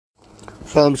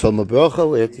Shalom, Shalom, Beracha.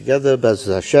 We're together, Bez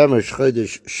Hashem, Rosh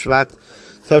Chodesh Shvat,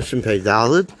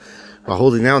 th.N.Ц.ב.ה. We're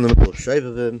holding now in the middle of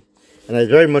Shavavim, and I'd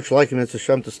very much like Ms.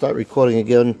 Hashem to start recording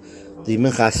again the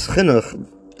Minchas Chinuch,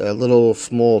 little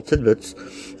small tidbits.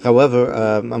 However,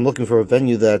 I'm looking for a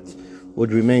venue that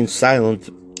would remain silent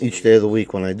each day of the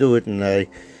week when I do it, and I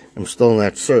am still in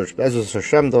that search. Bez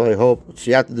Hashem, though, I hope,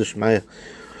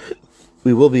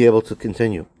 we will be able to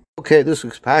continue. Okay, this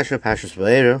week's Pashas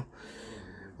Vaera.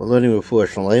 We're learning before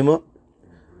Shalom.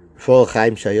 For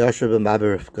Chayim Shayosha ben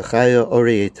Bרכת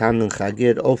Ori Etan and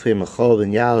Chagid Ofi Machol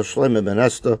and Yal Shlem ben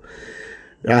Esther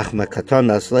Rachma Katon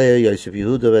Nasleya Yosef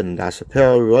Yehuda ben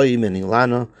Dasaper Roy ben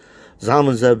Ilana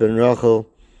Zalman Zeb ben Rachel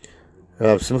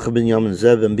Rav Simcha ben Yom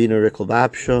Zeb ben Bina Rikl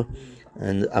Babsha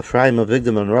and Ephraim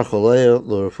Avigdam and Rachel Leah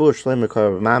L'Rafur Shlem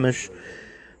Karav Mamish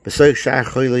B'Seich Shach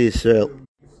Choyle Yisrael.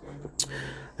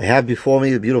 I have before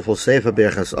me the beautiful Sefer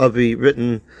Bechas Avi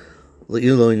written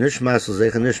L'Iloi Nishmas,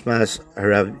 L'Zecha Nishmas,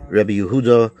 Rabbi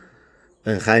Yehuda,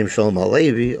 and Chaim Shalom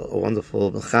Halevi, a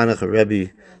wonderful Mechanech, a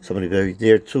Rebbe, somebody very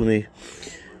dear to me.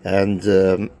 And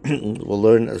we'll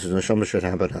learn as the Neshama should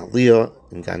have an Aliyah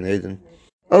in Gan Eden.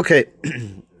 Okay,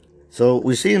 so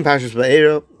we see in Pashas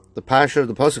Vaera, the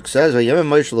Pasuk says, Vayem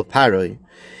Moshe leParoi,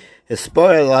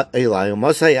 Hispor Elai,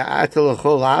 Moshe Ya'atel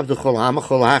L'chol Av D'chol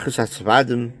Amachol Hachus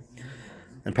HaTzvadim,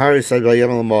 and Paroi said, Vayem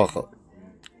leMocha.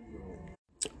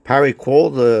 Paroi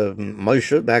called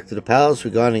Moshe back to the palace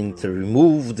regarding to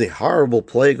remove the horrible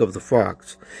plague of the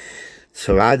frogs.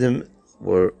 Tzfaradim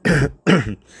were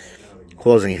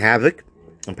causing havoc,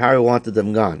 and Paroi wanted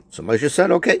them gone. So Moshe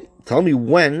said, okay, tell me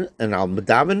when, and I'll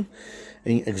medaven,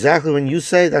 and exactly when you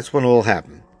say, that's when it will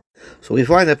happen. So we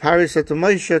find that Paroi said to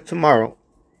Moshe, tomorrow.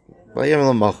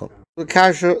 The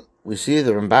Kasha, we see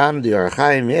the Rambam, the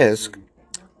Xayim ask,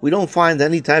 we don't find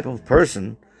any type of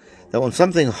person that when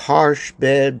something harsh,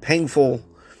 bad, painful,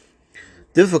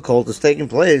 difficult is taking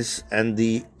place and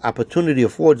the opportunity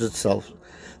affords itself,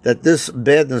 that this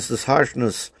badness, this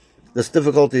harshness, this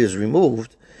difficulty is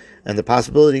removed, and the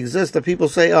possibility exists that people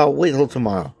say, oh, wait till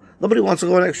tomorrow. Nobody wants to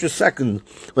go an extra second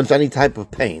with any type of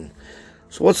pain.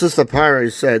 So what's this that Paroi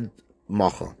said,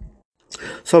 Macha?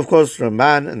 So of course,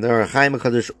 Ramban and the Chayim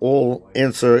HaKadosh all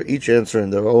answer, each answer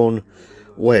in their own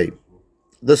way.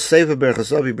 This Sefer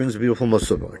Bechas Avi brings a beautiful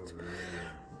Musar.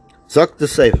 Zok the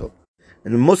Sefer,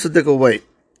 in a Musadik way,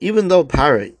 even though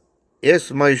Paroi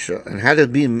asked Moshe and had to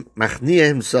be machnia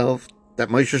himself that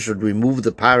Moshe should remove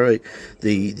the Paroi,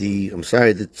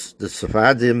 the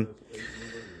Sephardim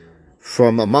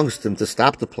from amongst them to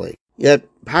stop the plague. Yet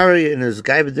Paroi, in his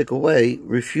Gaivadik way,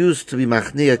 refused to be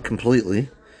machnia completely,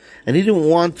 and he didn't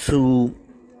want to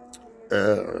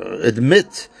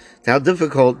admit how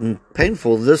difficult and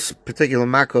painful this particular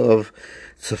makkah of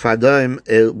Sephardim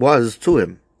was to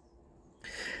him.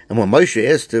 And when Moshe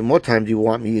asked him, what time do you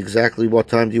want me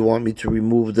to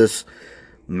remove this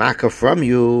makkah from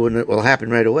you, and it will happen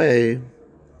right away,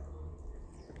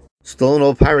 still an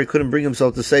old Paroi couldn't bring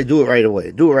himself to say, do it right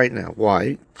away, do it right now.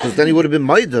 Why? Because then he would have been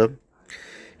Maida.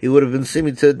 He would have been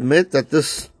seeming to admit that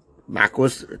this makkah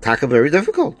was very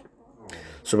difficult.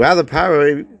 So rather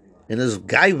Paroi, in his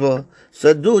gaiva,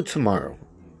 said, do it tomorrow.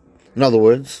 In other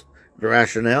words, the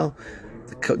rationale,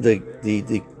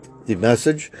 the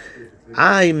message,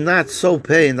 I'm not so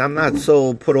pained, I'm not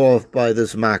so put off by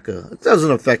this makkah. It doesn't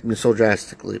affect me so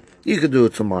drastically. You can do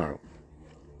it tomorrow.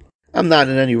 I'm not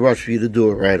in any rush for you to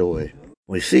do it right away.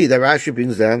 We see that Rashi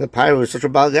brings down that Paroi was such a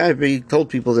bad guy, but he told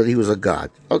people that he was a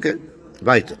god. Okay,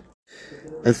 weiter.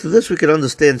 And through this we can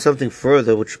understand something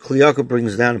further, which Kliyaka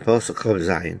brings down in Pashas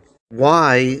Zayin.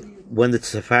 Why, when the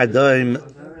Sephardim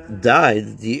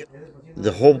died,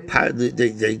 the whole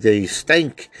they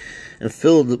stank and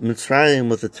filled Mitzrayim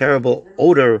with a terrible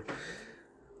odor.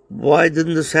 Why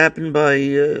didn't this happen by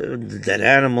dead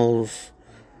animals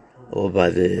or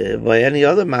by any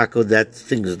other makkah that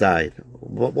things died?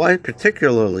 Why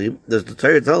particularly does the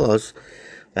Torah tell us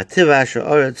that Tivash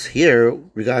Haaretz here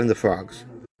regarding the frogs?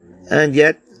 And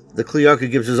yet the Kli Yakar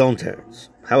gives his own teretz.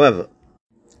 However,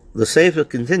 the Sefer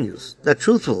continues that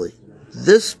truthfully,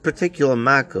 this particular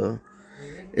makkah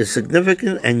is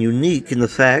significant and unique in the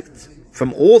fact,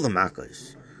 from all the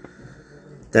makkahs,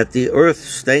 that the earth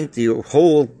stank, the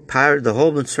whole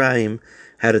Mitzrayim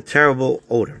had a terrible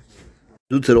odor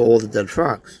due to all the dead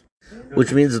frogs,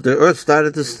 which means that the earth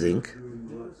started to stink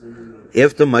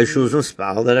after Moshe was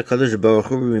inspired that HaKadosh Baruch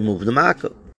Hu removed the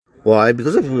makkah. Why?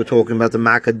 Because if we were talking about the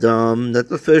makkah dam, that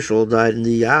the fish all died in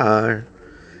the Yar,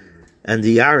 and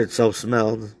the Yar itself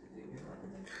smelled,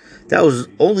 that was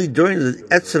only during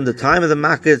the time of the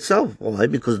makkah itself. Why?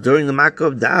 Because during the makkah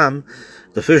of Dam,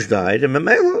 the fish died, and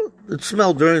Memela, it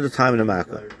smelled during the time of the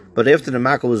makkah. But after the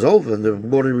Makkah was over and the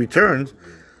water returned,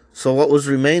 so what was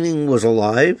remaining was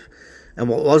alive, and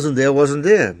what wasn't there wasn't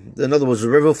there. In other words, the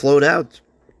river flowed out.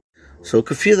 So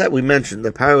kafir that we mentioned,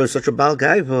 that Paroh is such a Baal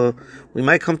Gaiva, we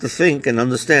might come to think and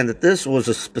understand that this was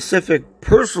a specific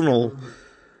personal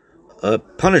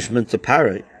punishment to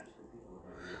Paroh.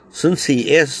 Since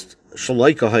he asked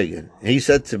Shalom, he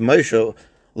said to Moshe,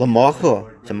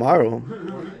 Lamacha, tomorrow,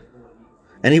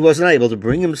 and he wasn't able to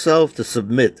bring himself to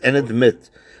submit and admit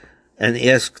and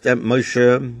ask that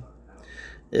Moshe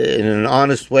in an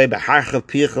honest way,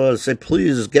 say,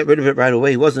 please get rid of it right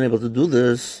away. He wasn't able to do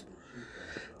this.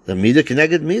 The midah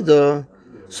connected midah,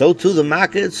 so too the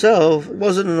Makkah itself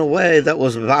wasn't in a way that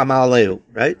was v'amaleu,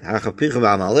 right?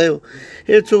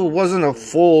 Here too it wasn't a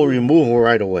full removal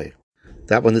right away.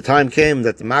 That when the time came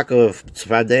that the Makkah of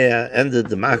ת.נ.צ.ב.ה ended,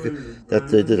 the Makkah that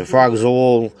the frogs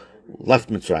all left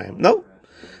Mitzrayim. No,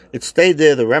 it stayed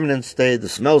there. The remnants stayed. The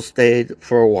smell stayed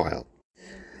for a while.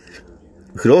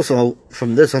 We could also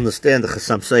from this understand the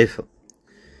Chasam Sefer.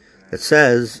 It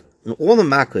says in all the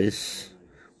Makkahs,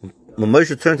 when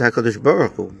Moshe turned to HaKadosh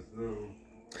Baruch Hu,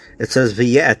 it says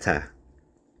V'yeta.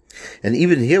 And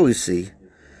even here we see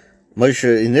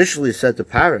Moshe initially said to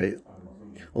Paroh,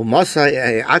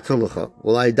 Umasai atalacha,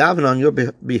 will I daven on your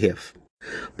behalf?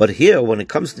 But here, when it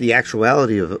comes to the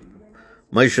actuality of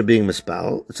Moshe being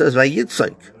mispal, it says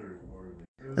Vayitzik.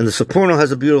 And the Seforno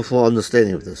has a beautiful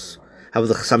understanding of this. However,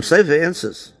 the Chasam Sefer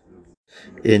answers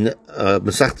in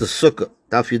Masech Sukkah,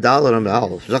 Daf Yudal and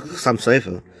Aleph, Chasam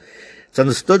Sefer. It's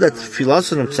understood that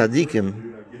Tfilasin of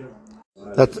Tzadikim,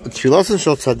 that Tfilasin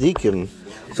Shal Tzadikim,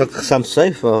 Chasam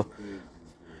Sefer,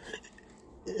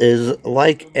 is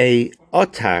like a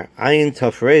otar, ayin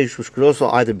tafresh, which could also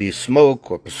either be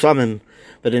smoke or pesamim.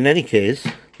 But in any case,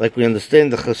 like we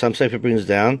understand, the Chasam Sefer brings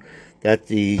down that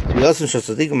the Tfilasin Shal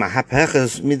Tzadikim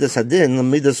hapeches midas hadin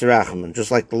midas rachamim,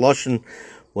 just like the lashon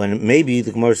when maybe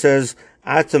the Gemara says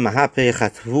ata mahapech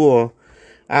hatvur.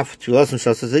 In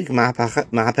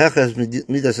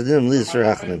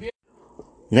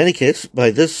any case,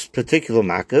 by this particular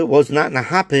Makkah, was not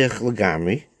nahapech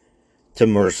legamri, to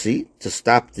mercy, to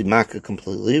stop the Makkah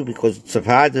completely, because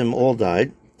tzavhadim all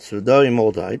died, tzavdarim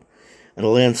all died, and the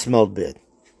land smelled bad.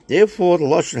 Therefore, the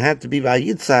lashon had to be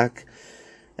vayitzak,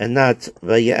 and not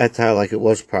vayetar like it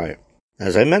was prior.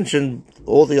 As I mentioned,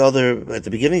 all the other, at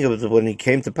the beginning of it, when he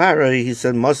came to Paroh, he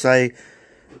said, Masai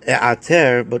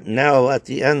Ater, but now at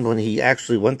the end, when he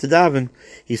actually went to daven,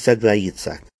 he said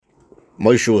Vayitzak.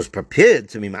 Moshe was prepared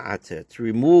to be ma'ater, to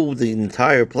remove the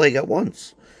entire plague at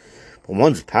once. But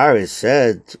once Paroh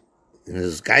said, in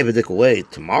his gaivadik way,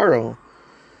 tomorrow,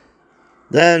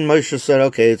 then Moshe said,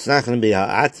 okay, it's not going to be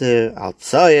ha'ater, al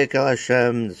tzayek el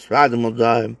Hashem, the tzvadim will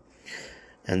die,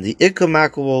 and the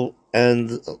ikamak will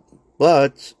end,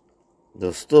 but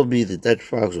there'll still be the dead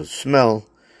frogs will smell,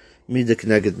 midah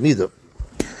connected midah.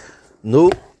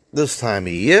 No, this time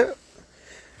of year,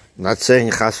 not saying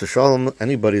chas v'shalom,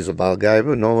 anybody's a Baal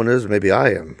Gaiva, no one is, maybe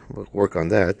I am, we'll work on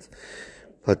that,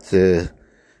 but during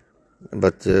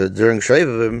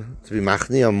Shavavim, to be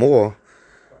machniya more,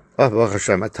 Baruch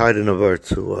Hashem, I tied in a word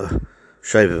to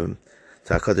Shavavim,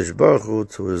 to HaKadosh Baruch Hu,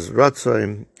 to his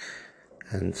Ratzayim,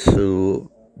 and to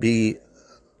be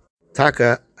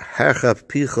taka herchav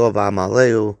picha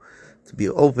v'amaleu, to be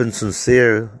open,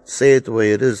 sincere, say it the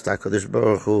way it is, HaKadosh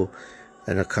Baruch Hu,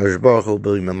 and HaKadosh Baruch Hu,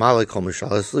 B'li Mamalik, Chol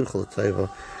Mishal Eslim, Chol Teva,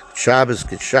 Shabbos,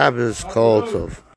 Kol Tov.